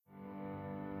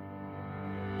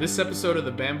This episode of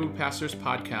the Bamboo Pastors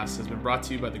Podcast has been brought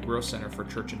to you by the Growth Center for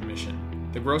Church and Mission.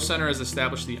 The Growth Center has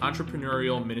established the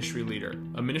Entrepreneurial Ministry Leader,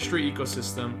 a ministry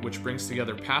ecosystem which brings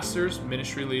together pastors,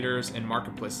 ministry leaders, and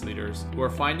marketplace leaders who are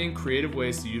finding creative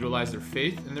ways to utilize their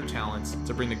faith and their talents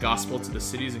to bring the gospel to the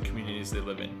cities and communities they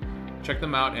live in. Check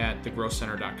them out at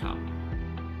thegrowthcenter.com.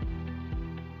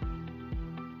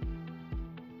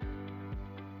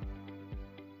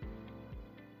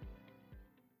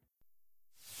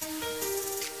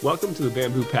 Welcome to the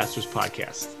Bamboo Pastors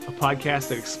Podcast, a podcast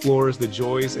that explores the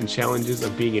joys and challenges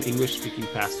of being an English-speaking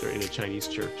pastor in a Chinese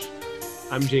church.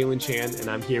 I'm Jalen Chan, and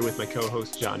I'm here with my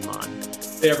co-host, John Mon.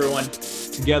 Hey, everyone.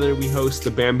 Together, we host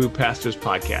the Bamboo Pastors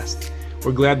Podcast.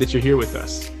 We're glad that you're here with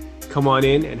us. Come on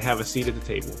in and have a seat at the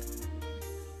table.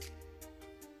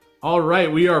 All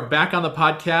right, we are back on the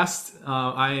podcast.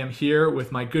 I am here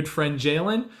with my good friend,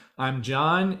 Jalen. I'm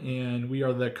John, and we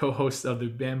are the co-hosts of the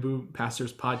Bamboo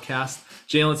Pastors Podcast.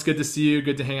 Jalen, it's good to see you.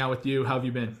 Good to hang out with you. How have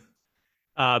you been?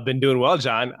 Been doing well,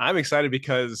 John. I'm excited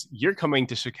because you're coming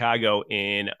to Chicago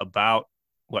in about,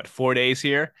 4 days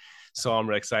here. So I'm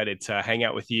really excited to hang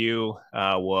out with you.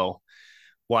 We'll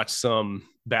watch some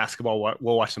basketball.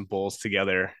 We'll watch some Bulls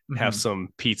together, have some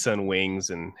pizza and wings,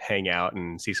 and hang out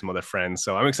and see some other friends.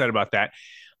 So I'm excited about that.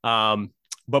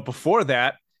 But before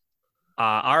that,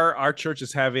 our church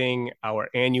is having our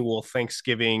annual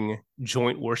Thanksgiving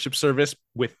joint worship service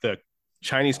with the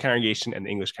Chinese congregation and the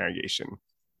English congregation.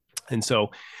 And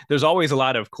so there's always a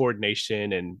lot of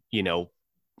coordination and,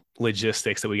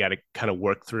 logistics that we got to kind of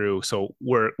work through. So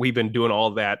we've been doing all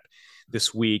of that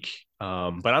this week.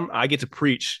 But I get to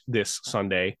preach this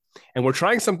Sunday, and we're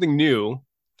trying something new.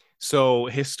 So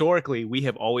historically, we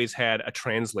have always had a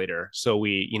translator. So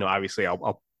we, obviously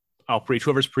I'll preach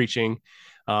whoever's preaching.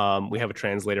 We have a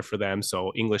translator for them.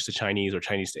 So English to Chinese or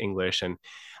Chinese to English. And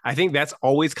I think that's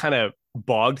always kind of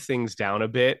bogged things down a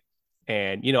bit.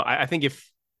 And, I think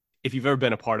if you've ever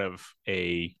been a part of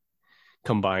a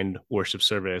combined worship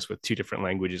service with 2 different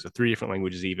languages or 3 different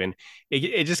languages, even,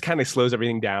 it just kind of slows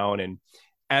everything down. And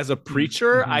as a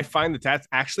preacher, I find that that's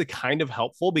actually kind of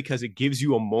helpful because it gives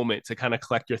you a moment to kind of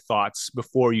collect your thoughts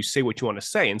before you say what you want to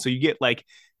say. And so you get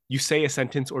you say a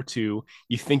sentence or 2,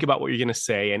 you think about what you're going to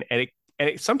say, and it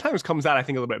sometimes comes out, I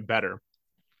think, a little bit better.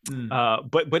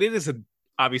 But it is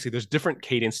obviously there's different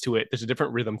cadence to it. There's a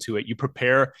different rhythm to it. You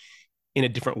prepare in a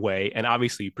different way, and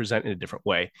obviously you present in a different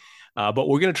way. But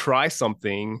we're going to try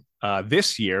something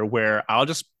this year where I'll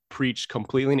just preach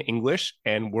completely in English,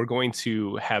 and we're going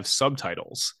to have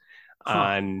subtitles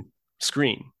on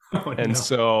screen.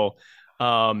 So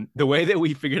the way that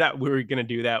we figured out we were going to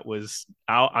do that was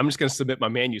I'm just going to submit my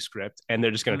manuscript, and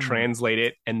they're just going to translate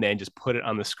it and then just put it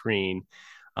on the screen.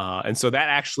 And so that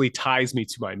actually ties me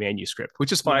to my manuscript,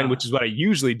 which is fine, which is what I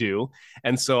usually do.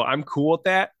 And so I'm cool with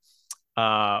that.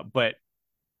 But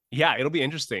yeah, it'll be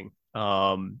interesting.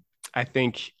 I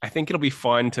think it'll be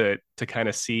fun to kind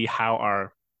of see how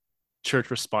our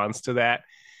church responds to that.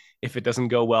 If it doesn't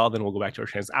go well, then we'll go back to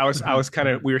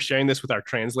our we were sharing this with our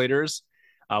translators.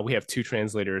 We have 2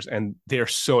 translators, and they're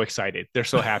so excited. They're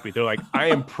so happy. They're like, I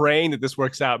am praying that this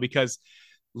works out, because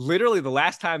literally the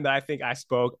last time that I think I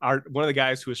spoke, one of the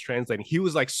guys who was translating, he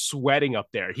was sweating up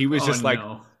there. He was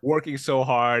working so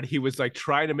hard. He was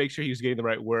trying to make sure he was getting the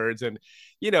right words. And,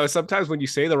 sometimes when you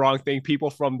say the wrong thing, people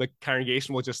from the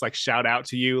congregation will just shout out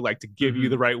to you, to give you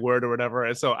the right word or whatever.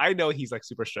 And so I know he's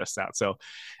super stressed out. So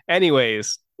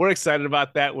anyways, we're excited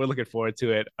about that. We're looking forward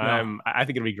to it. Yeah. I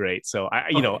think it'll be great. So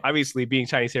obviously being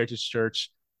Chinese Heritage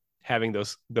Church, having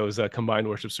those combined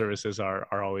worship services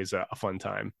are always a fun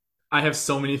time. I have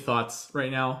so many thoughts right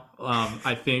now.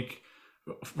 I think,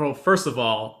 well, first of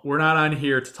all, we're not on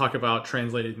here to talk about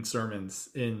translating sermons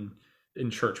in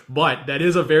church, but that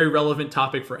is a very relevant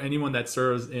topic for anyone that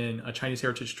serves in a Chinese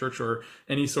Heritage Church or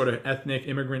any sort of ethnic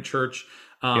immigrant church.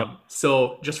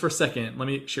 So just for a second, let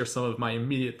me share some of my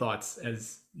immediate thoughts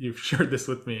as you've shared this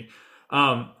with me.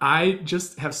 I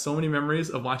just have so many memories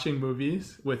of watching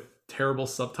movies with terrible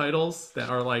subtitles that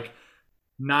are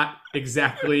not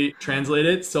exactly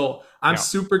translated. So I'm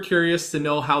super curious to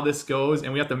know how this goes.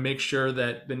 And we have to make sure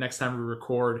that the next time we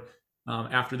record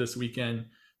after this weekend,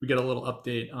 we get a little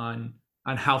update on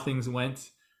how things went.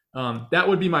 That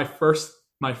would be my first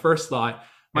thought.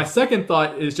 My second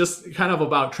thought is just kind of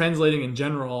about translating in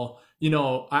general.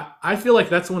 I feel like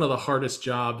that's one of the hardest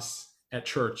jobs at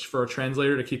church for a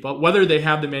translator to keep up, whether they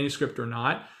have the manuscript or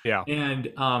not. Yeah.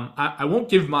 And I won't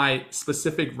give my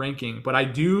specific ranking, but I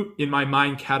do in my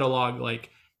mind catalog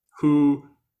who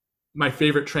my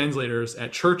favorite translators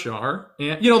at church are.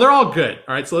 And, they're all good.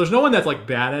 All right. So there's no one that's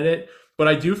bad at it, but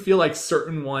I do feel like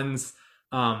certain ones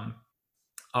are,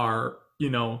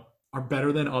 are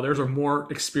better than others, or more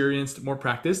experienced, more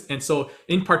practiced. And so,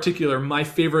 in particular, my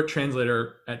favorite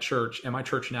translator at church, at my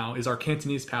church now, is our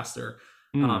Cantonese pastor,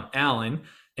 Mm, Alan.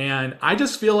 And I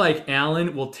just feel like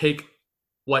Alan will take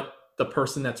what the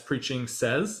person that's preaching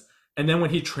says, and then when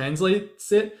he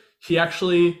translates it, he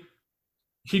actually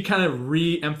he kind of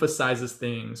re-emphasizes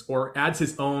things or adds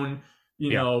his own,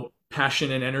 yeah,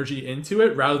 passion and energy into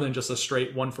it, rather than just a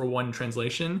straight one for one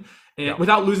translation, and yeah,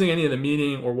 without losing any of the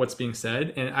meaning or what's being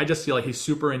said. And I just feel like he's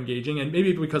super engaging, and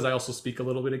maybe because I also speak a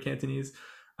little bit of Cantonese,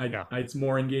 yeah. it's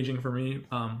more engaging for me.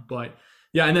 But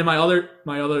yeah, and then my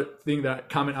other thing, that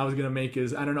comment I was going to make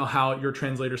is, I don't know how your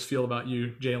translators feel about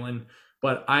you, Jalen,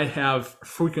 but I have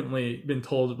frequently been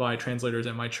told by translators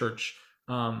at my church,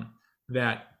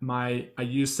 that I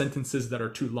use sentences that are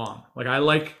too long. Like,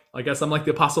 I guess I'm like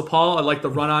the Apostle Paul. I like the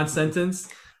run-on sentence.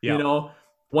 You Yeah. know,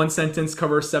 one sentence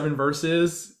covers 7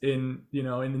 verses in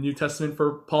the New Testament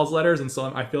for Paul's letters, and so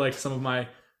I feel like some of my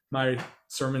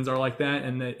sermons are like that,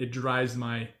 and that it drives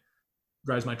my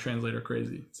translator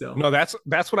crazy. So, No, that's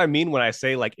what I mean when I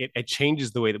say like it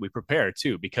changes the way that we prepare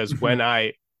too. Because when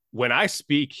I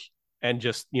speak and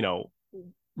just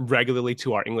regularly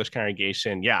to our English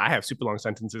congregation, yeah, I have super long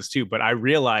sentences too. But I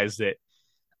realize that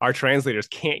our translators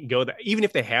can't go that, even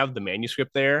if they have the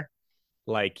manuscript there.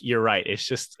 Like you're right, it's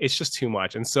just too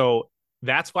much. And so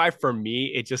that's why for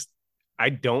me I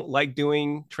don't like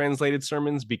doing translated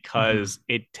sermons, mhm, because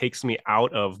it takes me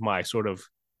out of my sort of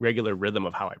regular rhythm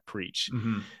of how I preach.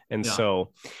 mhm, And yeah,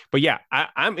 so, but yeah,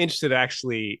 I'm interested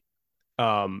actually.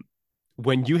 um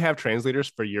when you have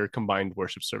translators for your combined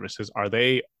worship services, are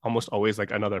they almost always like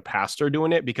another pastor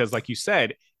doing it? Because like you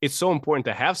said, it's so important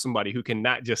to have somebody who can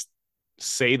not just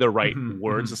say the right mhm,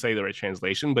 words to mhm, say the right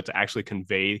translation, but to actually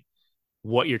convey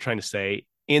what you're trying to say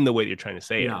in the way that you're trying to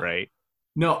say it, yeah. right?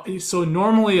 No, so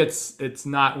normally it's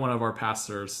not one of our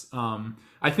pastors.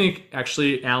 I think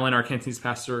actually Alan, our Cantonese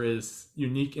pastor, is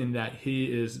unique in that he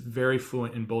is very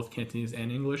fluent in both Cantonese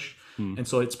and English, Hmm. and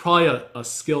so it's probably a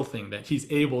skill thing that he's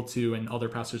able to, and other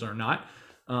pastors are not.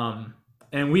 Um,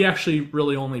 and we actually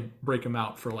really only break him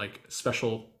out for like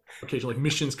special occasion, like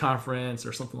missions conference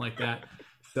or something like that.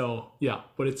 So yeah,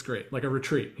 but it's great, like a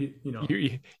retreat.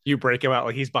 You break him out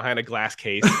like he's behind a glass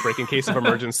case, break in case of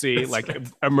emergency, That's like right.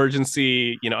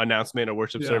 emergency, announcement or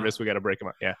worship Yeah. service. We got to break him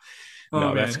out. Yeah, Oh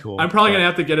no, that's man, I'm cool. probably But gonna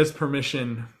have to get his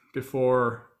permission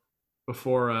before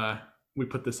we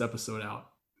put this episode out.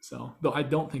 So, though I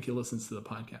don't think he listens to the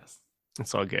podcast.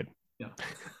 it's all good. Yeah,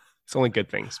 It's only good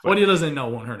things. what But he doesn't know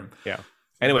won't hurt him. yeah. So,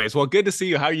 Anyways, well, good to see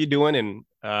you. How are you doing? And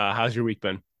how's your week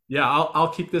been? yeah, I'll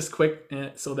keep this quick,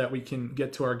 so that we can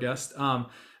get to our guest.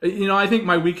 I think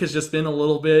my week has just been a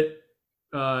little bit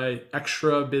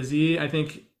extra busy. I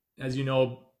think, as you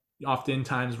know,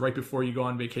 oftentimes right before you go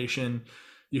on vacation,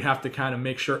 you have to kind of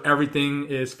make sure everything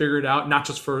is figured out, not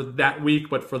just for that week,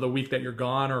 but for the week that you're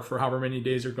gone, or for however many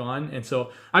days you're gone. And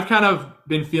so I've kind of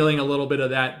been feeling a little bit of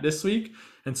that this week.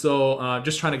 And so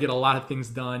just trying to get a lot of things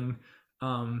done,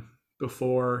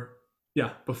 before, yeah,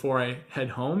 before I head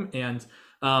home. And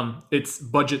it's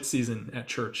budget season at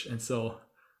church. And so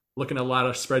looking at a lot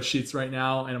of spreadsheets right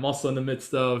now. And I'm also in the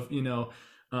midst of,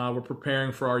 we're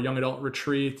preparing for our young adult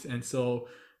retreat. And so,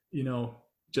 you know,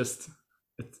 just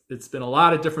it's been a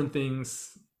lot of different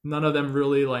things. None of them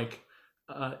really like,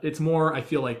 it's more, I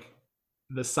feel like,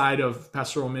 the side of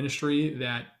pastoral ministry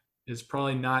that is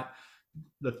probably not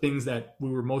the things that we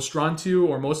were most drawn to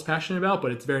or most passionate about,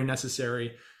 but it's very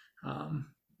necessary,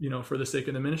 for the sake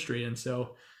of the ministry. And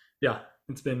so, yeah,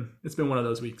 it's been one of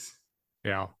those weeks.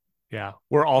 Yeah. Yeah.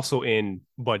 We're also in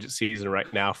budget season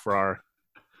right now for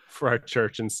our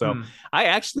church. And so Hmm. I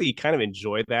actually kind of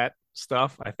enjoy that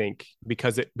stuff. I think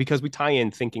because we tie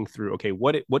in thinking through, okay,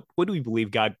 what do we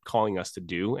believe God calling us to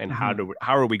do, and Mm-hmm.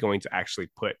 how are we going to actually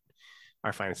put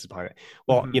our finances behind it?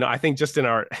 Well, Mm-hmm. I think just in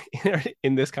our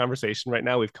in this conversation right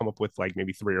now, we've come up with like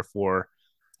maybe 3 or 4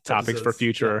 topics for Episodes. Yeah.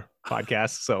 future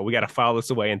podcasts. So we got to file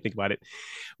this away and think about it.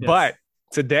 But Yes.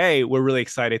 today we're really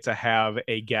excited to have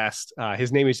a guest.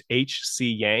 His name is H.C.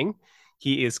 Yang.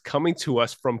 He is coming to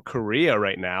us from Korea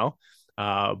right now,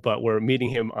 but we're meeting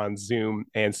him on Zoom.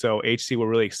 And so, HC, we're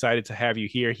really excited to have you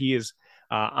here. He is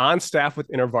on staff with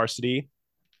InterVarsity.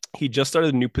 He just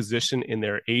started a new position in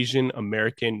their Asian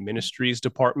American Ministries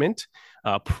department.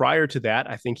 Prior to that,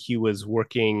 I think he was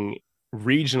working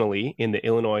regionally in the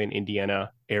Illinois and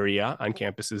Indiana area on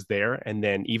campuses there. And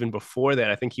then even before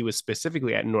that, I think he was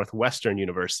specifically at Northwestern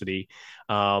University.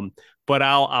 But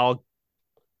I'll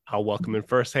welcome him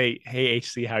first. Hey,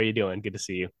 HC, how are you doing? Good to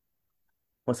see you.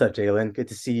 What's up, Jalen? Good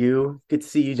to see you. Good to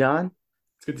see you, John.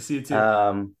 It's good to see you too.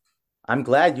 Um, I'm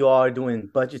glad you all are doing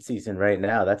budget season right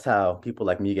now. That's how people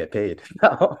like me get paid.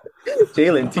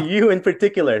 Jalen, to you in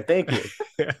particular, thank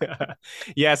you.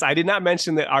 Yes, I did not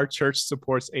mention that our church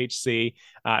supports HC,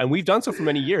 and we've done so for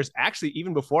many years. Actually,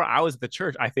 even before I was at the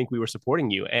church, I think we were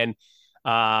supporting you. And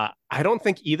I don't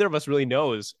think either of us really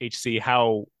knows, HC,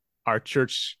 how our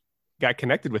church got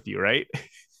connected with you, right?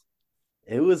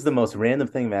 It was the most random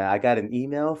thing, man. I got an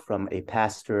email from a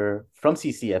pastor from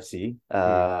CCFC,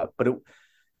 Mm,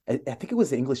 I think it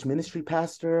was the English ministry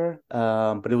pastor,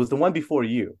 but it was the one before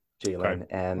you, okay. Jalen,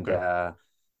 and Okay.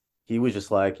 he was just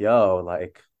like, "Yo,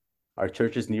 like our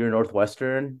church is near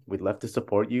Northwestern. We'd love to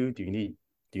support you. Do you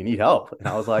need help?" And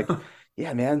I was like,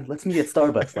 "Yeah, man, let's meet at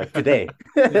Starbucks like today,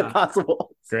 if Yeah.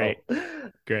 possible." Great. So, yeah,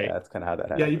 Great. that's kind of how that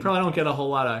Yeah, you happened. probably don't get a whole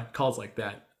lot of calls like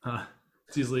that.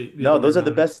 It's usually the No, other way those are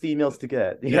the around. best emails to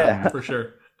get. Yeah, Yeah. for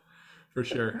sure. For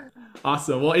sure.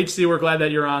 Awesome. Well, HC, we're glad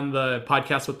that you're on the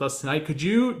podcast with us tonight. Could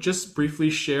you just briefly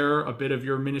share a bit of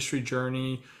your ministry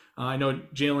journey? I know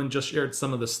Jalen just shared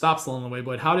some of the stops along the way,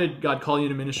 but how did God call you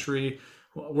to ministry?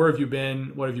 Where have you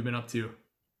been? What have you been up to?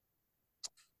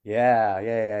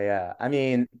 Yeah. I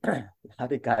mean, how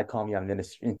did God call me on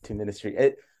ministry into ministry?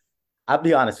 I'll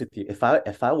be honest with you.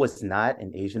 If I was not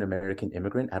an Asian American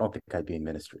immigrant, I don't think I'd be in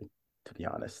ministry, to be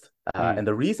honest. Mm, And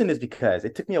the reason is because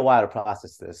it took me a while to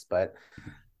process this, but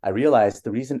I realized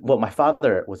the reason. Well, my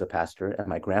father was a pastor and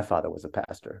my grandfather was a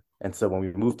pastor, and so when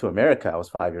we moved to America, I was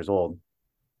 5 years old,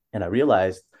 and I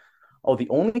realized, oh, the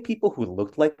only people who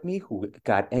looked like me who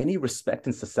got any respect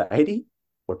in society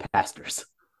were pastors.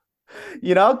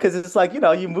 Because it's like,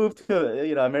 you move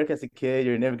to, America as a kid,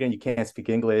 you're an immigrant, you can't speak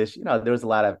English. There was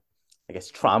a lot of, I guess,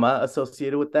 trauma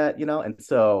associated with that. And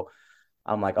so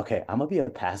I'm like, okay, I'm gonna be a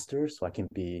pastor so I can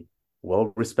be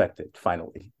well respected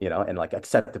finally, and like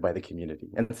accepted by the community.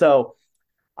 And so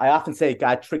I often say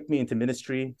God tricked me into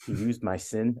ministry. He used my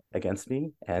sin against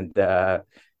me and,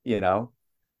 you know,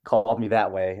 called me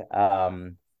that way.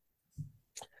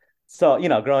 So,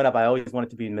 growing up, I always wanted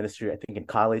to be in ministry. I think in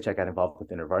college, I got involved with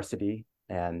InterVarsity,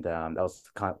 and that was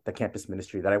the campus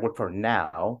ministry that I work for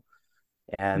now.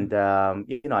 And,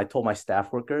 I told my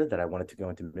staff worker that I wanted to go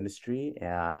into ministry,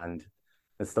 and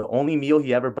it's the only meal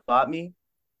he ever bought me.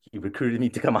 He recruited me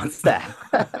to come on staff.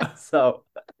 So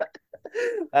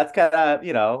that's kind of,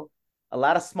 a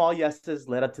lot of small yeses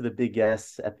led up to the big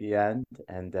yes at the end.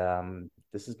 And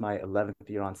this is my 11th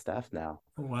year on staff now.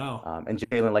 Oh, wow. And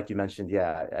Jalen, like you mentioned,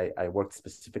 yeah, I worked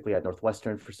specifically at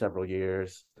Northwestern for several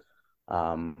years,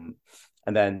 um,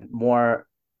 and then more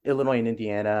Illinois and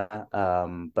Indiana,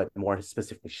 but more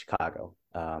specifically Chicago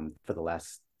for the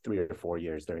last 3 or 4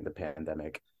 years during the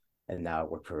pandemic, and now I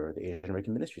work for the Asian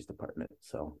American Ministries department.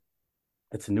 So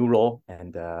it's a new role,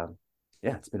 and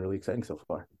yeah, it's been really exciting so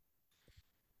far.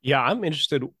 yeah, I'm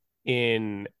interested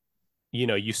in,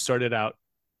 you started out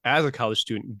as a college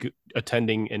student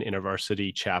attending an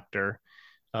InterVarsity chapter.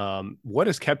 What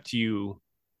has kept you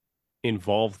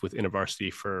involved with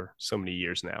InterVarsity for so many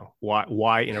years now?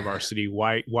 Why InterVarsity?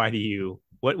 Why do you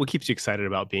what keeps you excited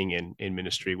about being in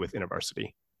ministry with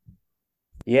InterVarsity?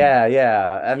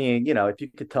 Yeah. I mean, if you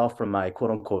could tell from my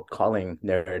quote unquote calling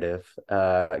narrative,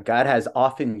 God has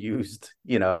often used,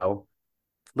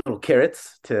 little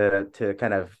carrots to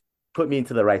kind of put me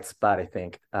into the right spot, I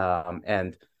think.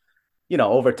 And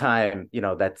over time,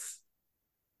 that's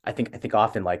I think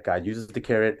often like God uses the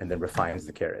carrot and then refines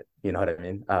the carrot. You know what I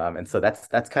mean? And so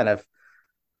that's kind of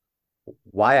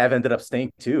why I've ended up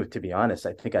staying too, to be honest.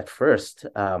 I think at first,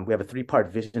 we have a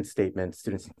three-part vision statement: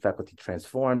 students and faculty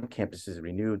transformed, campuses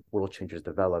renewed, world changers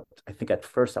developed. I think at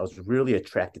first I was really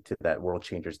attracted to that world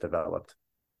changers developed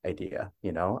idea.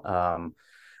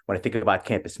 When I think about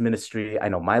campus ministry, I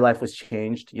know my life was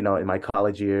changed, in my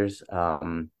college years.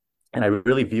 And I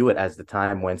really view it as the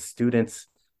time when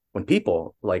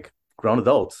people like grown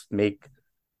adults make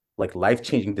like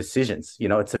life-changing decisions.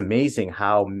 It's amazing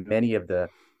how many of the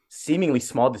seemingly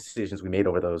small decisions we made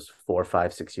over those 4,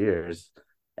 5, 6 years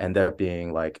end up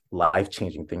being like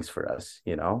life-changing things for us.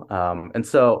 And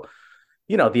so,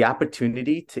 the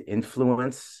opportunity to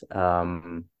influence,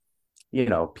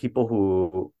 people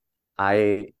who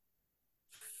I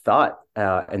thought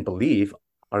and believe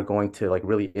are going to like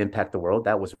really impact the world,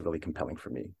 that was really compelling for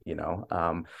me.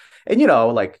 And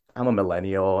like I'm a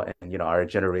millennial, and our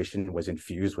generation was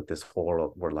infused with this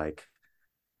whole, we're like,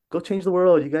 go change the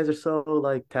world, you guys are so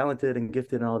like talented and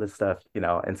gifted and all this stuff.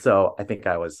 And so I think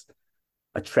I was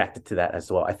attracted to that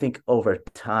as well. I think over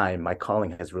time my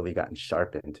calling has really gotten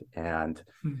sharpened, and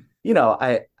Hmm. you know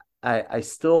i I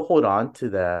still hold on to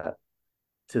the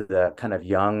kind of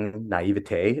young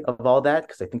naivete of all that,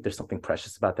 because I think there's something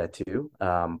precious about that too.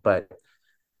 But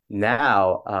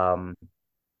now,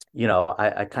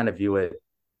 I kind of view it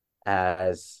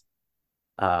as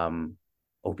um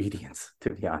obedience, to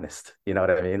be honest. You know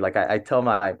what I mean? Like I tell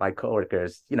my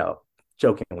coworkers,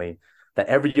 jokingly, that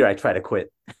every year I try to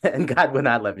quit and God will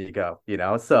not let me go,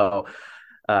 So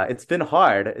it's been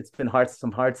hard. It's been hard,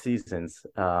 some hard seasons.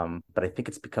 But I think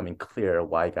it's becoming clear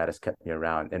why God has kept me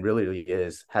around, and really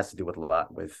has to do with a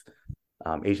lot with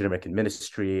Asian American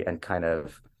ministry, and kind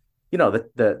of,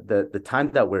 the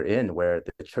time that we're in, where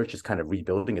the church is kind of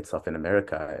rebuilding itself in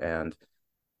America. And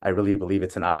I really believe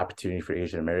it's an opportunity for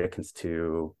Asian Americans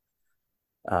to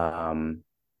um,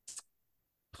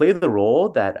 play the role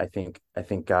that I think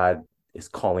God is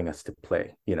calling us to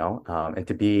play, and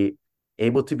to be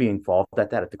able to be involved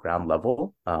at the ground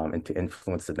level, and to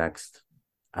influence the next,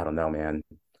 I don't know, man,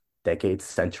 decades,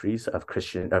 centuries of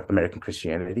American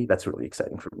Christianity. That's really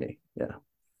exciting for me. Yeah.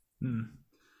 Hmm.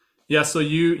 Yeah, so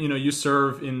you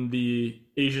serve in the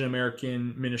Asian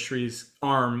American Ministries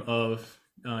arm of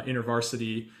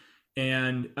InterVarsity,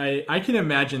 and I can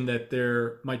imagine that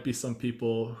there might be some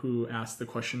people who ask the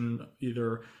question,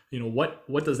 either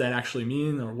what does that actually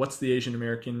mean, or what's the Asian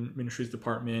American Ministries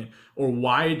department, or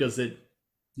why does it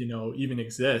even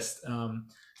exist.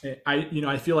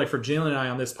 I feel like for Jalen and I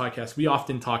on this podcast, we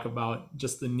often talk about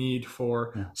just the need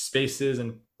for Yeah. spaces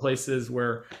and places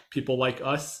where people like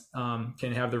us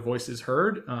can have their voices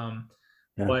heard. Yeah.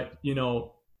 But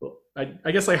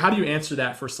I guess, like, how do you answer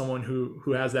that for someone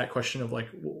who has that question of, like,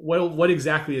 what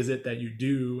exactly is it that you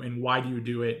do and why do you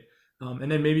do it? And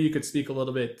then maybe you could speak a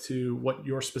little bit to what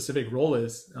your specific role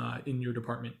is in your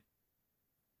department.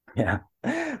 Yeah.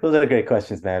 Those are great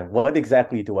questions, man. What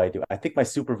exactly do I do? I think my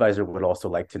supervisor would also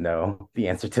like to know the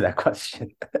answer to that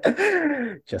question.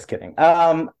 Just kidding.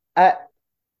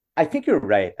 I think you're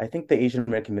right. I think the Asian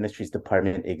American Ministries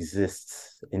Department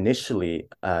exists initially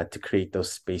to create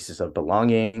those spaces of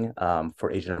belonging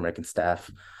for Asian American staff,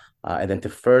 and then to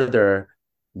further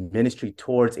ministry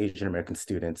towards Asian American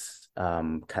students,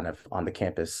 kind of on the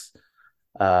campus.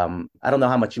 I don't know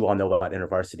how much you all know about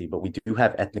InterVarsity, but we do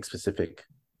have ethnic specific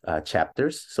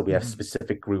chapters. So we have Mhm.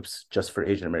 specific groups just for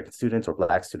Asian American students, or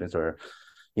Black students, or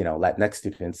Latinx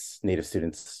students, Native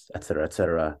students, et cetera, et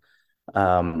cetera.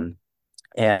 Um,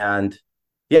 and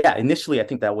yeah, initially I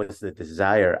think that was the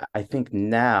desire. I think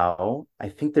now,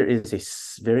 there is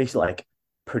a very, like,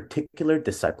 particular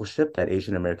discipleship that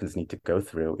Asian Americans need to go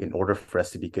through in order for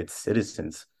us to be good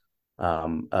citizens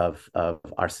of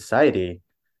our society,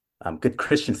 good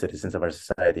Christian citizens of our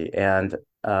society. And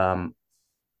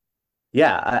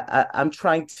yeah, I'm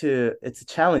trying to, it's a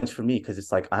challenge for me, because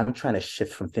it's like I'm trying to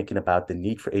shift from thinking about the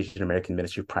need for Asian American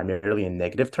ministry primarily in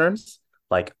negative terms,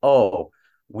 like, oh,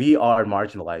 we are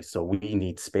marginalized, so we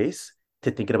need space,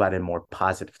 to thinking about it in more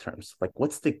positive terms. Like,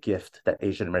 what's the gift that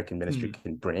Asian American ministry Hmm.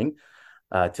 can bring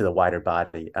to the wider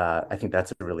body? I think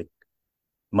that's a really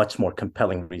much more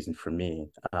compelling reason for me.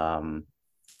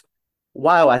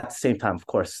 While at the same time, of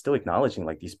course, still acknowledging,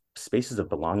 like, these spaces of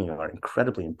belonging are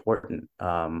incredibly important.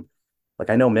 Like,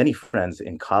 I know many friends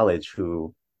in college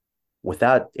who,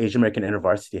 without Asian American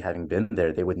InterVarsity having been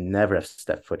there, they would never have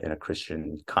stepped foot in a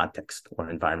Christian context or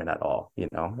environment at all.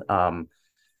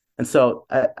 And so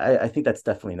I think that's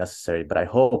definitely necessary. But I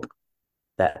hope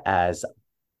that as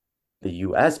the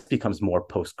U.S. becomes more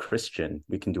post-Christian,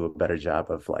 we can do a better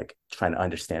job of, like, trying to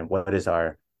understand what is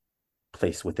our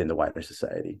place within the wider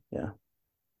society. Yeah.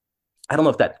 I don't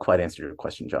know if that quite answered your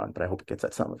question, John, but I hope it gets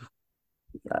at some of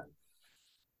that.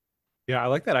 Yeah, I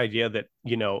like that idea that,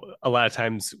 a lot of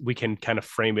times we can kind of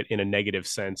frame it in a negative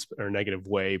sense or a negative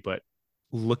way, but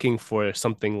looking for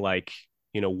something like,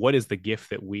 what is the gift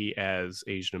that we as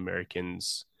Asian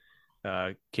Americans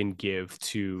can give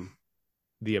to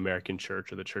the American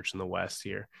church or the church in the West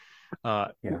here. Yeah.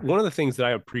 One of the things that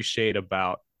I appreciate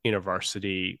about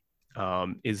InterVarsity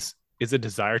is a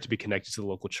desire to be connected to the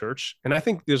local church. And I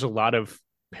think there's a lot of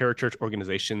parachurch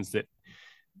organizations that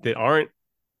aren't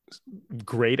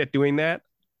great at doing that.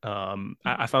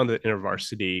 I found that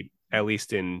InterVarsity, at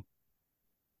least in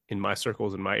my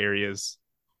circles, in my areas,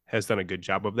 has done a good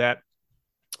job of that.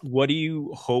 What do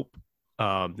you hope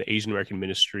the Asian American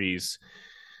Ministries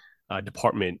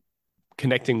department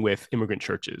connecting with immigrant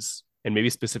churches, and maybe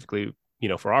specifically,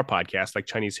 for our podcast, like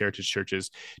Chinese heritage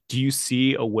churches, do you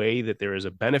see a way that there is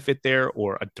a benefit there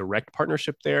or a direct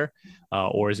partnership there?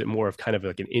 Or is it more of kind of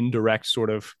like an indirect sort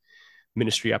of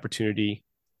ministry opportunity?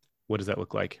 What does that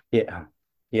look like? Yeah.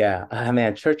 Yeah.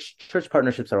 Man, church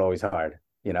partnerships are always hard,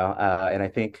 and I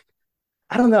think,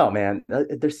 I don't know, man.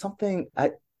 There's something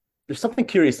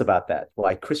curious about that.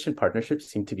 Why Christian partnerships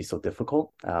seem to be so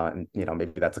difficult. And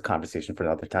maybe that's a conversation for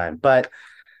another time. But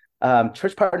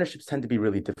Church partnerships tend to be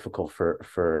really difficult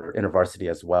for InterVarsity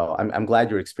as well. I'm glad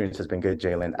your experience has been good,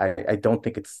 Jalen. I don't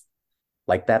think it's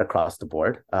like that across the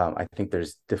board. I think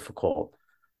there's difficult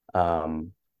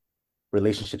um,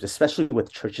 relationships, especially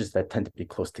with churches that tend to be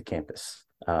close to campus.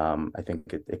 I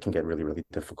think it can get really, really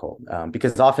difficult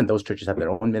because often those churches have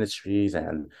their own ministries,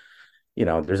 and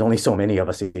there's only so many of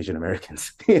us Asian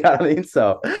Americans. You know what I mean?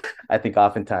 So I think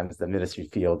oftentimes the ministry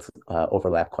fields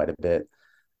overlap quite a bit.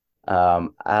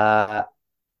 Um, uh,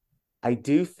 I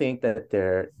do think that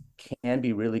there can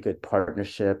be really good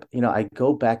partnership. I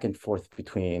go back and forth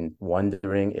between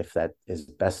wondering if that is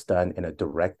best done in a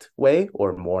direct way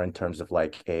or more in terms of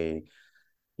like a,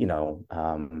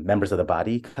 members of the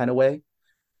body kind of way.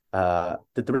 The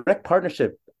direct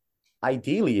partnership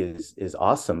ideally is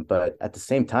awesome, but at the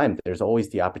same time, there's always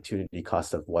the opportunity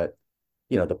cost of what,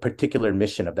 the particular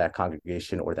mission of that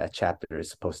congregation or that chapter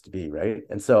is supposed to be, right?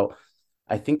 And so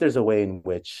I think there's a way in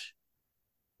which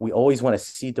we always want to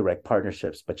see direct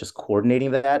partnerships, but just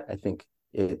coordinating that, I think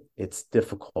it's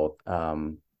difficult.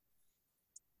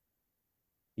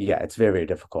 Yeah, it's very, very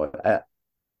difficult.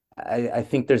 I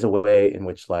think there's a way in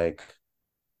which like,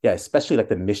 yeah, especially like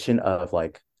the mission of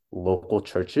like local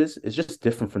churches is just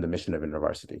different from the mission of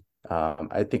InterVarsity.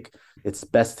 I think it's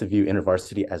best to view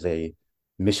InterVarsity as a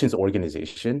missions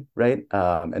organization, right?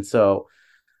 And so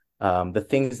um, the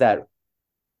things that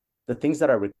the things that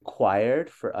are required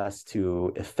for us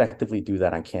to effectively do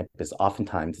that on campus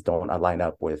oftentimes don't align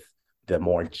up with the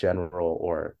more general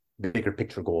or bigger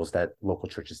picture goals that local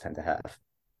churches tend to have.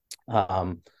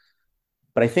 Um,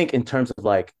 but I think in terms of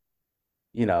like,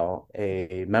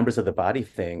 a members of the body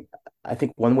thing, I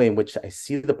think one way in which I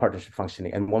see the partnership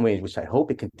functioning and one way in which I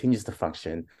hope it continues to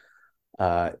function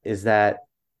is that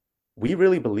we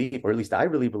really believe, or at least I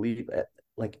really believe,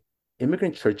 like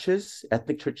immigrant churches,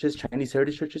 ethnic churches, Chinese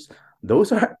heritage churches,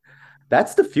 those are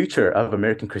that's the future of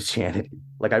American Christianity.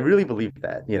 Like I really believe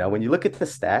that. When you look at the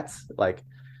stats, like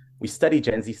we study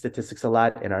Gen Z statistics a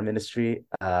lot in our ministry.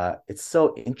 It's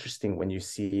so interesting when you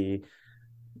see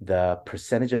the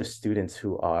percentage of students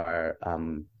who are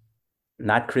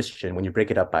not Christian when you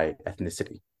break it up by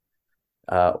ethnicity.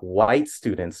 White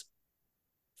students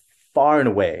far and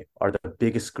away are the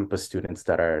biggest group of students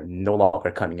that are no longer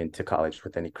coming into college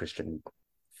with any Christian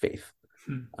faith.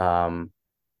 Hmm.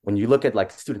 When you look at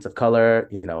like students of color,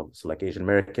 so like Asian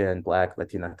American, Black,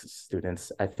 Latinx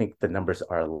students, I think the numbers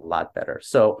are a lot better.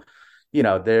 So,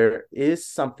 there is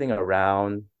something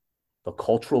around the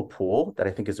cultural pool that I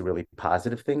think is a really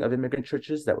positive thing of immigrant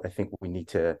churches that I think we need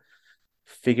to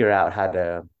figure out how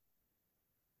to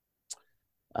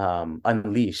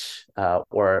unleash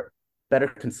or better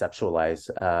conceptualize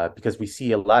because we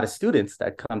see a lot of students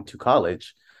that come to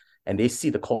college and they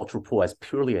see the cultural pool as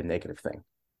purely a negative thing.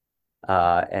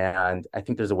 And I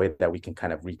think there's a way that we can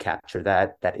kind of recapture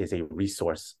that. That is a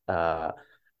resource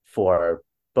for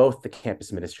both the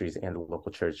campus ministries and the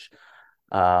local church.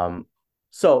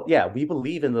 So yeah, we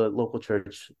believe in the local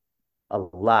church a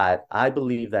lot. I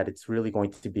believe that it's really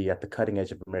going to be at the cutting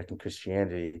edge of American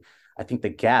Christianity. I think the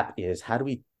gap is how do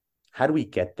we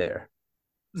get there?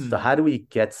 So Mm. how do we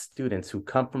get students who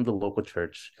come from the local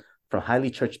church, from highly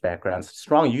church backgrounds,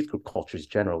 strong youth group cultures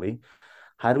generally,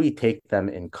 how do we take them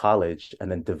in college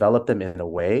and then develop them in a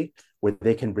way where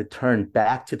they can return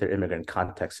back to their immigrant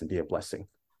context and be a blessing?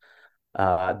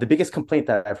 The biggest complaint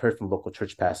that I've heard from local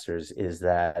church pastors is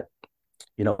that,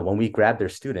 when we grab their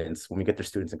students, when we get their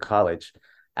students in college,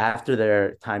 after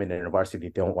their time in the university, they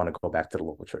don't want to go back to the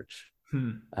local church.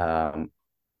 Hmm. Um,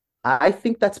 I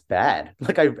think that's bad.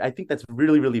 Like I think that's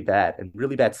really, really bad and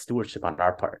really bad stewardship on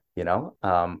our part.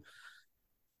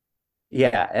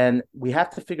 Yeah, and we have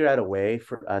to figure out a way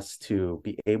for us to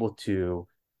be able to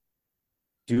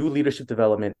do leadership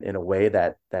development in a way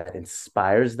that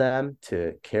inspires them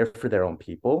to care for their own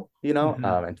people, Mm-hmm.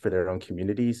 and for their own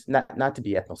communities. Not to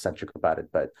be ethnocentric about it,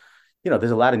 but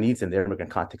there's a lot of needs in their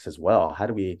immigrant context as well. How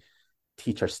do we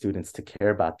teach our students to care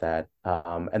about that?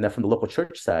 And then from the local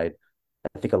church side,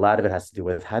 I think a lot of it has to do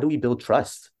with how do we build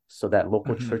trust so that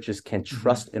local Mm-hmm. churches can Mm-hmm.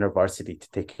 trust InterVarsity to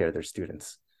take care of their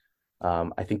students.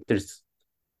 I think there's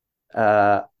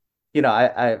uh,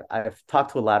 I've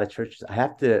talked to a lot of churches. I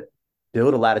have to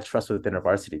build a lot of trust with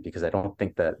InterVarsity because I don't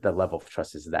think that the level of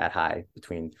trust is that high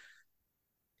between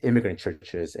immigrant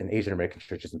churches and Asian American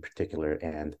churches in particular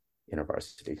and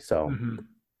InterVarsity. So Mm-hmm.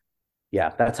 yeah,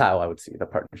 that's how I would see the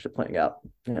partnership playing out.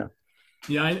 Yeah.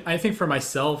 Yeah, I think for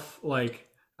myself, like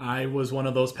I was one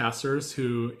of those pastors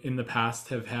who in the past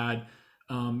have had,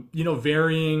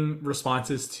 varying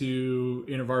responses to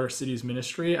InterVarsity's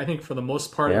ministry. I think for the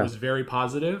most part, it Yeah. was very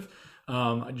positive.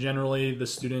 Generally, the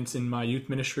students in my youth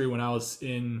ministry when I was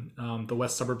in the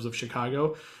west suburbs of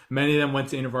Chicago, many of them went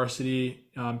to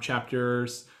InterVarsity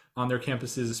chapters on their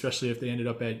campuses, especially if they ended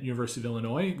up at University of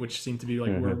Illinois, which seemed to be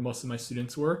like where Hmm. most of my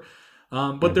students were.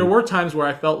 But there Hmm. were times where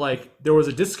I felt like there was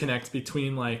a disconnect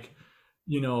between like,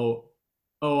 you know,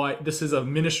 this is a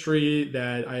ministry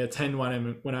that I attend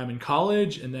when I'm in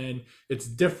college, and then it's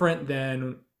different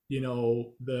than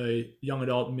the young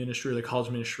adult ministry or the college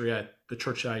ministry at the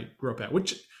church I grew up at.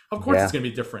 Which of course it's Yeah. going to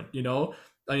be different.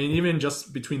 I mean, even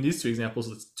just between these two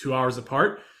examples, it's 2 hours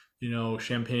apart.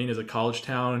 Champaign is a college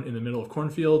town in the middle of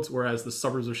cornfields, whereas the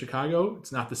suburbs of Chicago,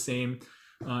 it's not the same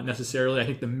necessarily. I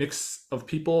think the mix of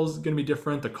people is going to be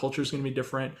different. The culture is going to be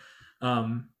different.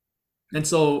 Um, and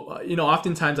so,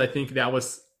 oftentimes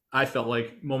I felt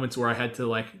like moments where I had to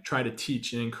like try to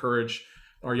teach and encourage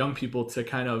our young people to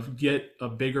kind of get a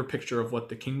bigger picture of what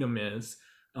the kingdom is.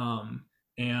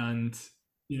 And,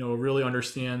 really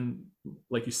understand,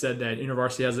 like you said, that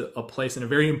InterVarsity has a place and a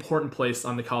very important place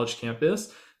on the college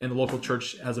campus, and the local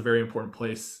church has a very important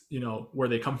place, where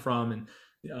they come from and,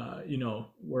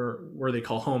 where they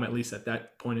call home, at least at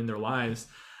that point in their lives.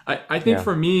 I think Yeah.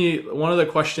 for me, one of the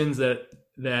questions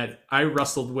that I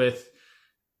wrestled with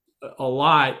a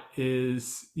lot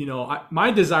is, my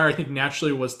desire, I think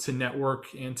naturally was to network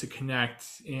and to connect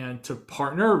and to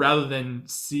partner rather than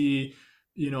see,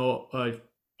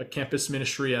 a campus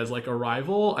ministry as like a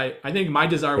rival. I think my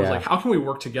desire was like, Yeah. how can we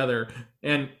work together?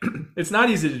 And it's not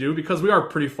easy to do because we are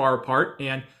pretty far apart.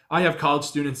 And I have had college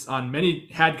students on many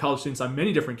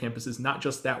different campuses, not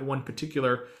just that one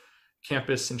particular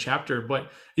campus and chapter.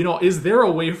 But is there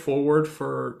a way forward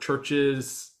for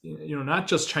churches, not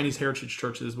just Chinese heritage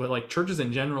churches, but like churches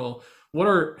in general? What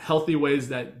are healthy ways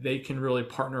that they can really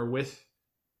partner with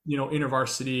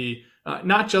InterVarsity?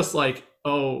 Not just like,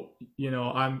 I'll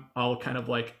kind of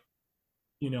like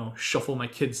shuffle my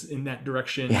kids in that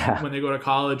direction Yeah. when they go to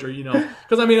college, or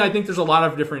because I mean, I think there's a lot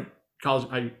of different college.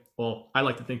 I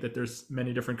like to think that there's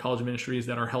many different college ministries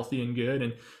that are healthy and good,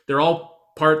 and they're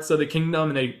all parts of the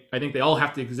kingdom, and I think they all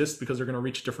have to exist because they're going to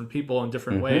reach different people in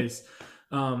different Hmm. ways.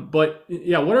 But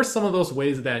yeah, what are some of those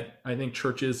ways that I think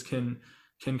churches can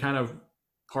kind of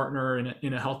partner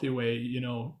in a healthy way?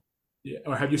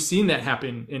 Or have you seen that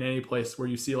happen in any place where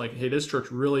you see like, hey, this church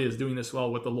really is doing this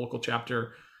well with the local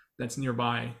chapter that's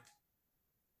nearby?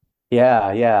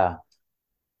 Yeah. Yeah.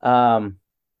 Nah,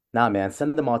 man,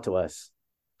 send them all to us.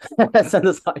 Send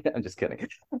us all. I'm just kidding.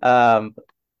 Um,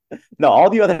 no,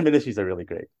 all the other ministries are really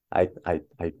great.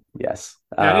 Yes.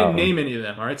 Yeah, I didn't name any of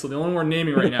them. All right, so the only one we're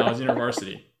naming right now is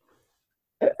InterVarsity.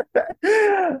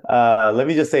 Let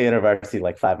me just say InterVarsity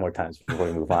like five more times before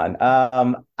we move on.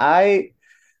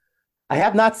 I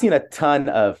have not seen a ton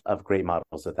of great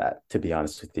models of that, to be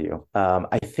honest with you.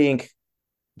 I think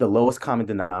the lowest common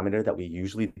denominator that we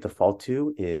usually default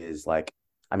to is like,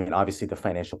 I mean, obviously the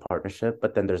financial partnership,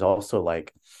 but then there's also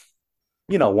like,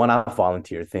 one-off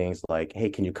volunteer things like, hey,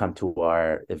 can you come to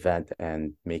our event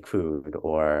and make food?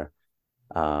 Or,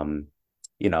 um,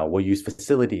 we'll use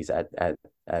facilities at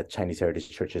Chinese heritage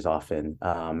churches often,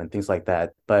 and things like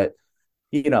that. But,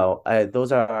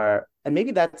 those are, and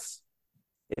maybe that's,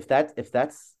 if that's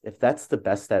the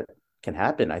best that can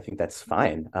happen, I think that's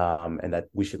fine. And that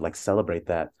we should like celebrate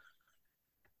that.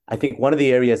 I think one of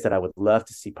the areas that I would love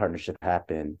to see partnership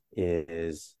happen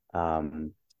is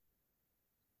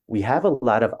we have a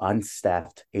lot of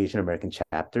unstaffed Asian American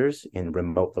chapters in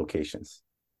remote locations.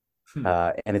 Hmm.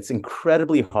 And it's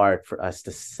incredibly hard for us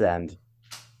to send,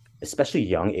 especially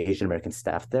young Asian American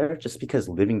staff there, just because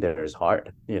living there is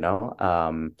hard.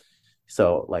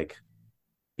 So like,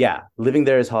 yeah, living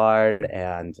there is hard.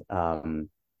 And,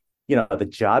 the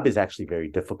job is actually very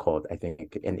difficult, I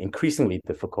think, and increasingly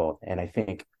difficult. And I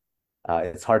think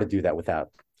it's hard to do that without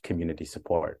community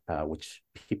support, which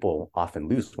people often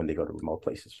lose when they go to remote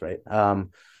places, right?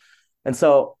 And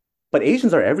so, but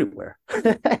Asians are everywhere.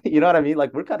 You know what I mean?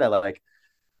 Like we're kind of like,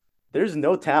 there's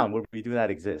no town where we do not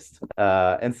exist.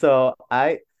 And so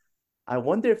I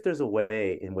wonder if there's a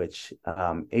way in which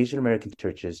Asian American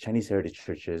churches, Chinese heritage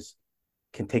churches,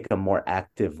 can take a more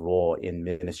active role in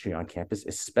ministry on campus,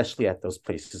 especially at those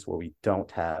places where we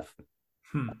don't have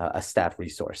Hmm. a staff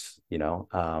resource.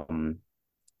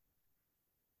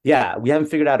 Yeah, we haven't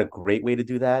figured out a great way to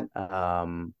do that.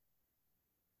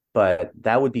 But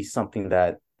that would be something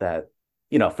that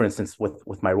for instance,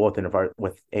 with my role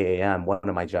with AAM, one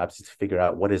of my jobs is to figure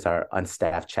out what is our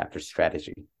unstaffed chapter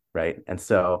strategy, right? And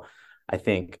so I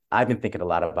think I've been thinking a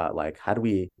lot about like how do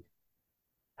we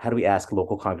ask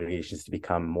local congregations to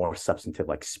become more substantive,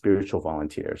 like spiritual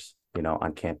volunteers,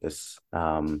 on campus.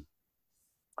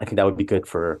 I think that would be good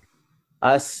for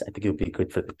us. I think it would be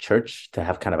good for the church to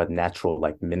have kind of a natural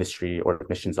like ministry or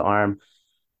missions arm.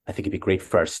 I think it'd be great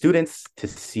for our students to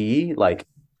see like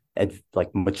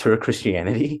mature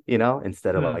Christianity,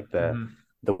 instead of like Mm-hmm.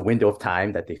 the window of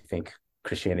time that they think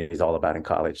Christianity is all about in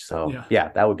college. So Yeah. yeah,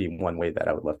 that would be one way that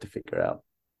I would love to figure out.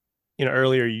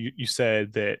 Earlier you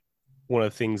said that one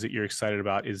of the things that you're excited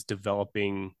about is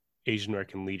developing Asian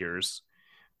American leaders,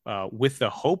 with the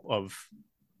hope of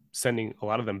sending a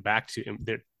lot of them back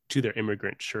to their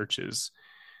immigrant churches.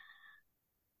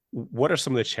 What are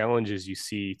some of the challenges you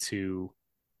see to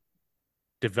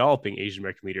developing Asian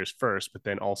American leaders first, but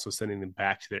then also sending them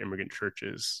back to their immigrant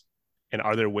churches? And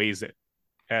are there ways that,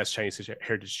 as Chinese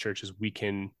heritage churches, we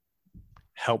can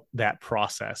help that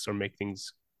process or make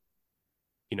things,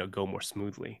 go more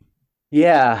smoothly?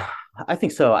 Yeah, I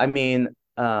think so. I mean,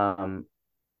 I'll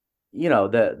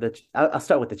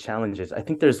start with the challenges. I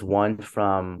think there's one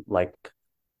from like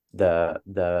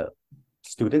the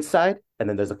student side, and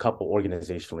then there's a couple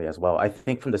organizationally as well. I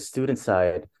think from the student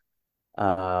side,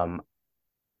 um,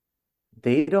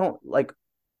 they don't like,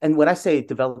 and when I say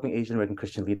developing Asian American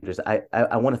Christian leaders,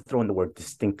 I want to throw in the word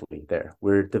distinctly there.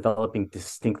 We're developing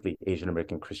distinctly Asian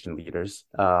American Christian leaders.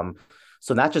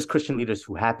 So not just Christian leaders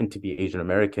who happen to be Asian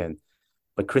American,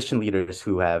 but Christian leaders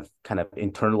who have kind of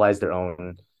internalized their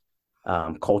own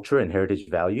culture and heritage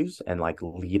values and like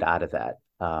lead out of that.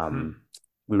 Hmm.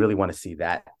 We really want to see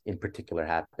that in particular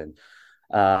happen.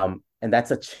 And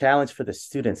that's a challenge for the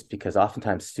students because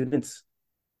oftentimes students,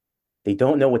 they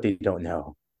don't know what they don't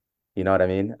know. You know what I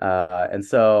mean? And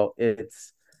so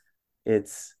it's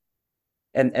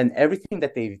and everything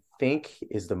that they think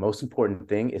is the most important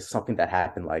thing is something that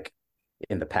happened like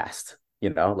in the past,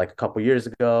 like a couple years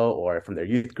ago or from their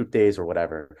youth group days or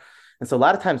whatever. And so a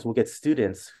lot of times we'll get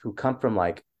students who come from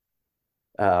like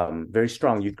very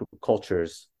strong youth group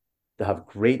cultures that have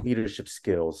great leadership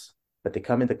skills, but they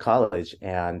come into college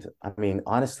and I mean,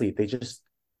 honestly,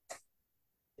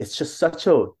 it's just such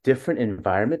a different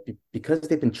environment because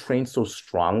they've been trained so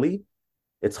strongly.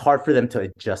 It's hard for them to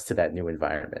adjust to that new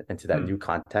environment and to that new Hmm.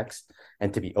 context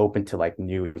and to be open to like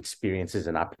new experiences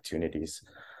and opportunities.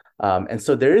 And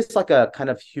so there is like a kind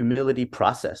of humility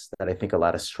process that I think a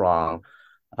lot of strong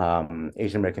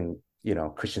Asian American,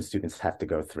 Christian students have to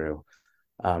go through.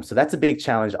 So that's a big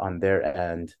challenge on their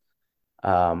end.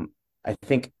 I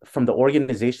think from the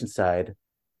organization side,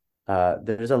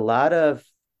 there's a lot of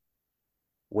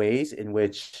ways in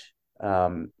which,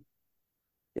 at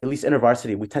least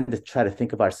InterVarsity, we tend to try to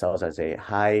think of ourselves as a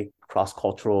high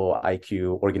cross-cultural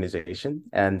IQ organization.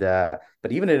 And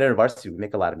but even in InterVarsity, we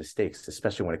make a lot of mistakes,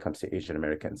 especially when it comes to Asian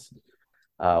Americans.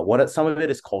 Some of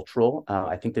it is cultural.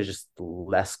 I think there's just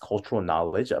less cultural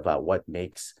knowledge about what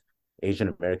makes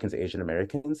Asian Americans,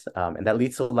 and that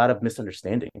leads to a lot of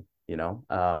misunderstanding.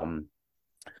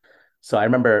 So I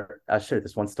remember I'll share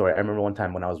this one story. I remember one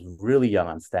time when I was really young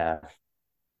on staff,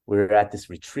 we were at this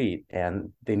retreat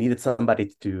and they needed somebody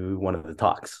to do one of the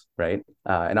talks, right?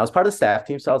 And I was part of the staff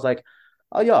team, so I was like,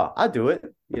 "Oh yeah, I'll do it."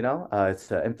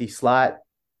 It's an empty slot.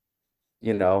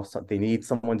 So they need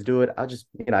someone to do it. I'll just,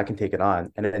 I can take it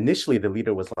on. And initially the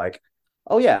leader was like,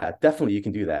 "Oh yeah, definitely you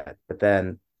can do that." But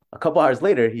then a couple hours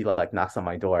later, he like knocks on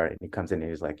my door and he comes in and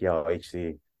he's like, "Yo,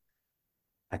 HC,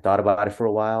 I thought about it for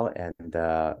a while and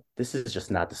this is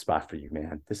just not the spot for you,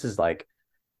 man. This is like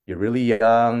you're really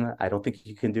young. I don't think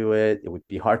you can do it. It would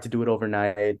be hard to do it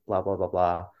overnight, blah, blah, blah,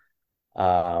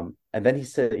 blah." And then he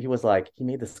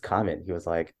made this comment. He was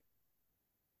like,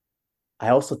 "I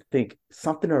also think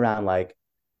something around like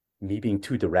me being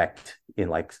too direct in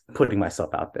like putting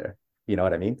myself out there." You know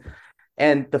what I mean?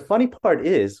 And the funny part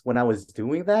is when I was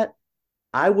doing that,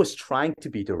 I was trying to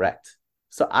be direct.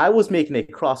 So I was making a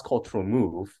cross-cultural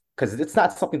move because it's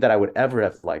not something that I would ever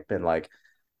have like been like,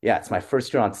 yeah, it's my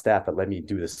first year on staff, but let me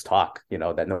do this talk,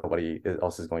 that nobody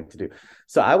else is going to do.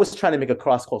 So I was trying to make a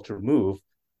cross-cultural move,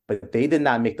 but they did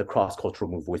not make the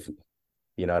cross-cultural move with me.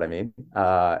 You know what I mean?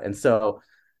 And so,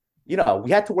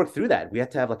 we had to work through that. We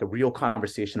had to have like a real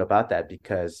conversation about that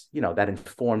because, that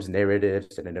informs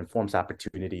narratives and it informs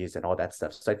opportunities and all that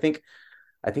stuff. So I think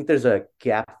there's a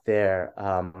gap there.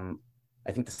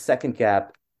 I think the second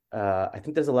gap, I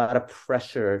think there's a lot of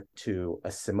pressure to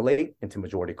assimilate into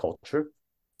majority culture.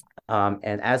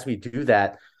 And as we do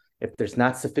that, if there's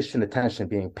not sufficient attention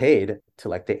being paid to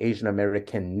like the Asian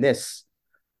Americanness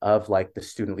of like the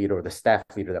student leader or the staff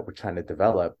leader that we're trying to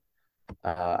develop,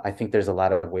 I think there's a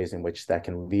lot of ways in which that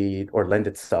can lead or lend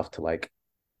itself to like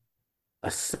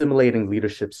assimilating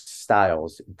leadership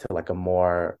styles into like a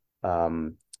more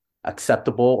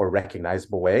acceptable or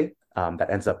recognizable way that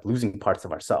ends up losing parts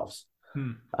of ourselves.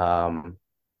 Hmm. Um,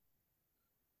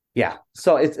 Yeah,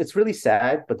 so it's really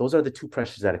sad, but those are the two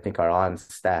pressures that I think are on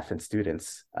staff and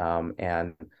students.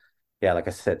 And yeah, like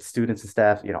I said, students and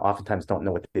staff, oftentimes don't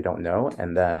know what they don't know,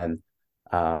 and then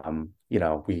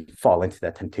we fall into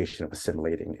that temptation of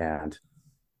assimilating and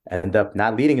end up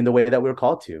not leading in the way that we were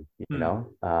called to.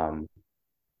 Hmm.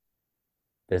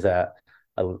 There's a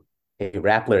a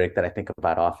rap lyric that I think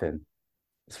about often.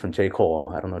 It's from J.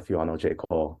 Cole. I don't know if you all know J.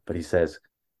 Cole, but he says,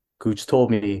 Gooch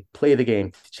told me, play the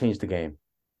game to change the game.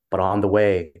 But on the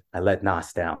way, I let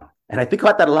Nas down. And I think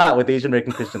about that a lot with Asian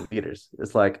American Christian leaders.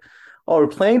 It's like, oh, we're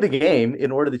playing the game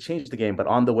in order to change the game. But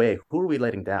on the way, who are we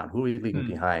letting down? Who are we leaving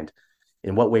Hmm. behind?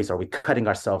 In what ways are we cutting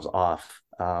ourselves off?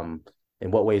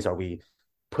 In what ways are we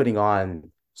putting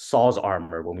on Saul's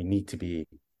armor when we need to be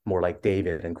more like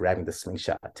David and grabbing the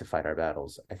slingshot to fight our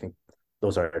battles? I think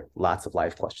those are lots of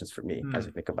life questions for me as I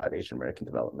Hmm. think about Asian American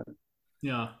development.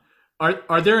 Yeah.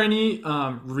 Are there any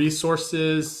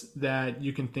resources that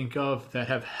you can think of that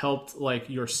have helped like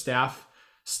your staff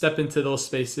step into those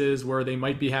spaces where they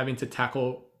might be having to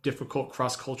tackle difficult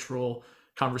cross-cultural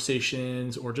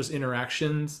conversations or just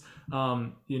interactions,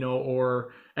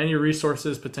 or any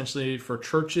resources potentially for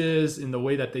churches in the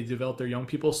way that they develop their young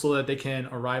people so that they can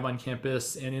arrive on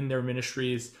campus and in their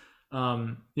ministries,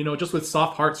 just with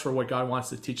soft hearts for what God wants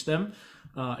to teach them.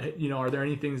 Are there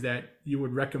any things that you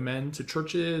would recommend to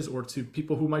churches or to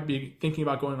people who might be thinking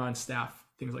about going on staff,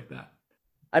 things like that?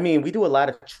 I mean, we do a lot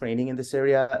of training in this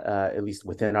area, at least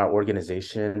within our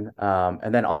organization.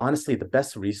 And then honestly, the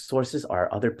best resources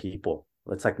are other people.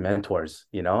 It's like mentors,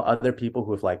 other people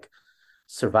who have like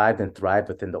survived and thrived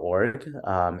within the org,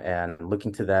 and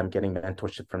looking to them, getting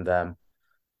mentorship from them.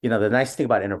 The nice thing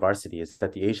about InterVarsity is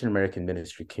that the Asian American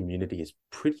ministry community is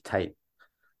pretty tight.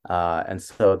 And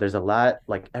so there's a lot,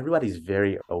 like everybody's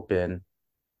very open.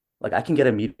 Like I can get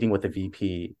a meeting with a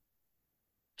VP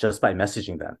just by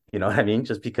messaging them. You know what I mean?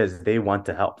 Just because they want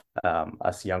to help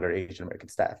us younger Asian American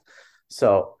staff.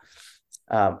 So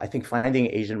I think finding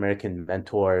Asian American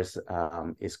mentors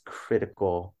is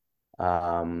critical.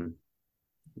 Um,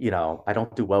 I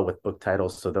don't do well with book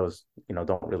titles, so those,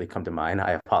 don't really come to mind.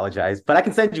 I apologize, but I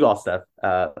can send you all stuff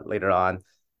later on.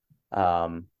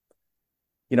 Um,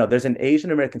 there's an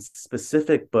Asian American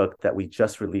specific book that we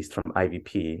just released from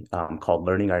IVP called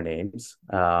Learning Our Names.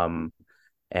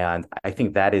 And I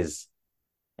think that is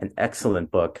an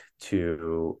excellent book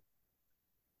to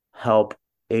help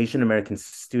Asian American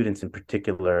students in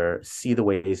particular see the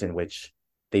ways in which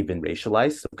they've been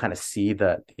racialized. So kind of see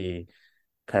the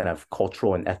kind of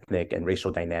cultural and ethnic and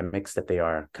racial dynamics that they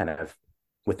are kind of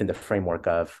within the framework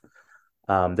of.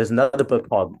 There's another book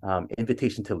called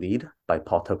Invitation to Lead by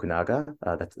Paul Tokunaga.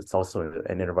 It's also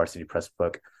an InterVarsity Press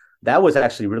book. That was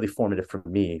actually really formative for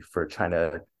me for trying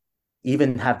to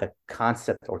even have the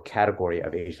concept or category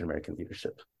of Asian American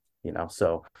leadership.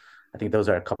 So I think those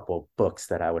are a couple of books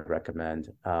that I would recommend.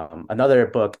 Another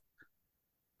book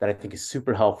that I think is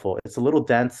super helpful. It's a little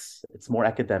dense. It's more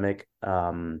academic,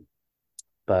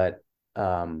 but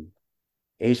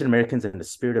Asian Americans in the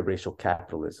Spirit of Racial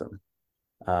Capitalism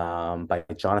by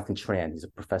Jonathan Tran. He's a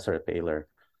professor at Baylor.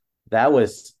 That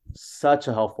was such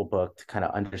a helpful book to kind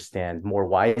of understand more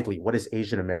widely what is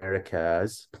Asian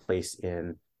America's place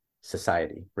in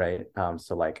society, right?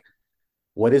 So like,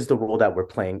 what is the role that we're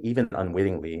playing, even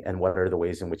unwittingly, and what are the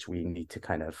ways in which we need to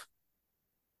kind of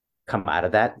come out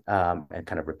of that and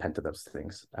kind of repent of those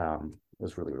things? It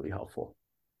was really, really helpful.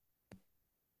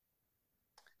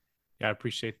 Yeah, I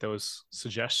appreciate those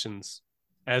suggestions.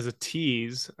 As a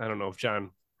tease, I don't know if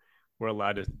John, we're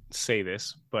allowed to say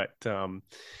this, but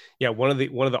yeah, one of the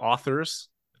authors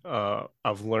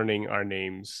of Learning Our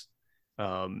Names,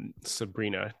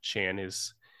 Sabrina Chan,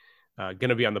 is going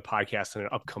to be on the podcast in an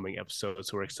upcoming episode,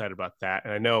 so we're excited about that.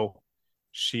 And I know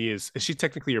she is she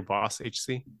technically your boss,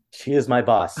 HC? She is my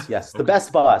boss. Yes, the Okay.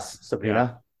 best boss, Yeah.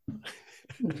 Sabrina.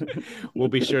 We'll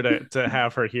be sure to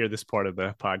have her hear this part of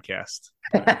the podcast.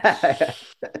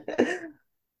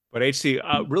 But HC,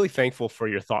 really thankful for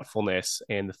your thoughtfulness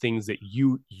and the things that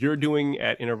you're doing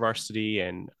at InterVarsity,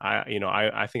 and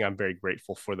I think I'm very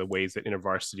grateful for the ways that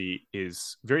InterVarsity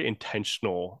is very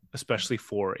intentional, especially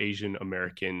for Asian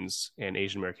Americans and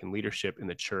Asian American leadership in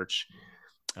the church.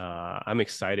 I'm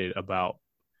excited about,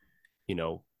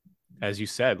 as you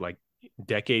said, like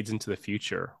decades into the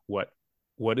future,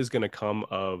 what is going to come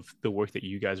of the work that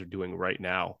you guys are doing right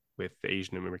now with the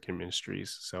Asian American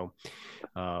Ministries. So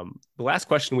the last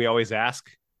question we always ask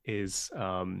is,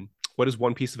 what is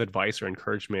one piece of advice or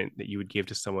encouragement that you would give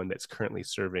to someone that's currently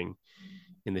serving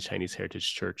in the Chinese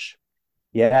Heritage Church?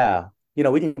 Yeah. We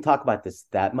didn't talk about this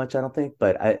that much, I don't think,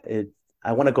 but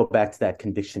I want to go back to that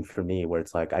conviction for me where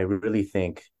it's like, I really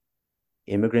think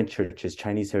immigrant churches,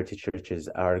 Chinese heritage churches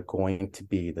are going to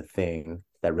be the thing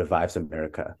that revives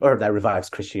America, or that revives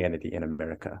Christianity in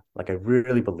America. Like, I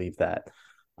really believe that.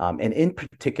 And in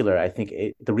particular, I think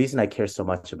the reason I care so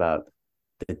much about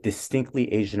the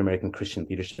distinctly Asian American Christian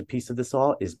leadership piece of this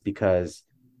all is because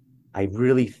I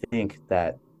really think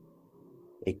that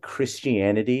a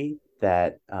Christianity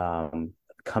that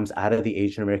comes out of the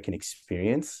Asian American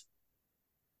experience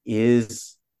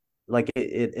is like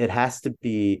it has to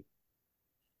be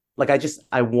like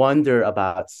I wonder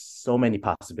about so many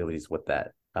possibilities with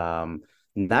that.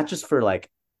 Not just for like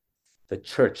the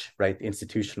church, right,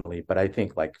 institutionally, but I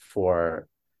think like for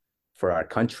our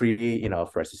country,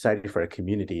 for our society, for our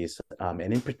communities, and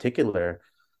in particular,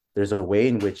 there's a way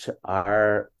in which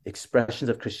our expressions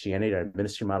of Christianity, our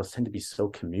ministry models tend to be so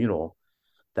communal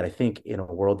that I think in a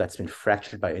world that's been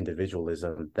fractured by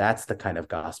individualism, that's the kind of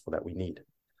gospel that we need.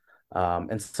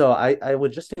 And so I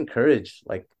would just encourage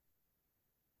like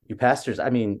you pastors, I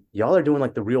mean, y'all are doing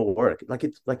like the real work. Like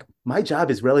it's like my job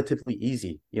is relatively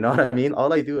easy. You know what I mean?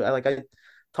 All I do, I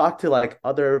talk to like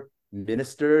other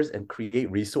ministers and create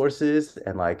resources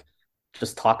and like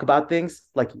just talk about things.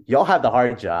 Like y'all have the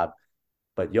hard job,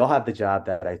 but y'all have the job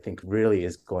that I think really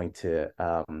is going to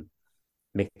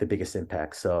make the biggest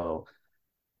impact. So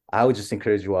I would just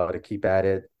encourage you all to keep at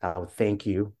it. I would thank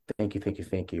you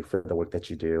for the work that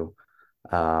you do.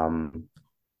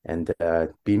 And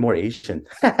be more Asian.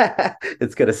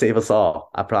 It's going to save us all.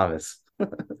 I promise.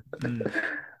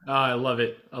 I love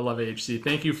it. I love it, HC.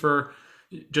 Thank you for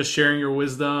just sharing your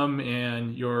wisdom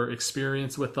and your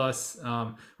experience with us.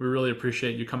 We really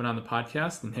appreciate you coming on the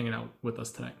podcast and hanging out with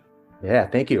us tonight. Yeah,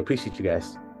 thank you. Appreciate you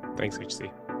guys. Thanks,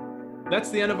 HC. That's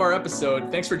the end of our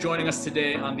episode. Thanks for joining us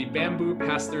today on the Bamboo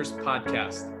Pastors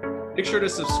Podcast. Make sure to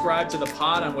subscribe to the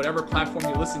pod on whatever platform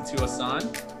you listen to us on.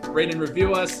 Rate and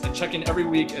review us, and check in every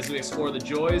week as we explore the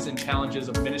joys and challenges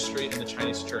of ministry in the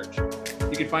Chinese church.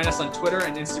 You can find us on Twitter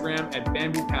and Instagram at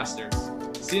Bamboo Pastors.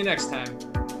 See you next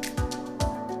time.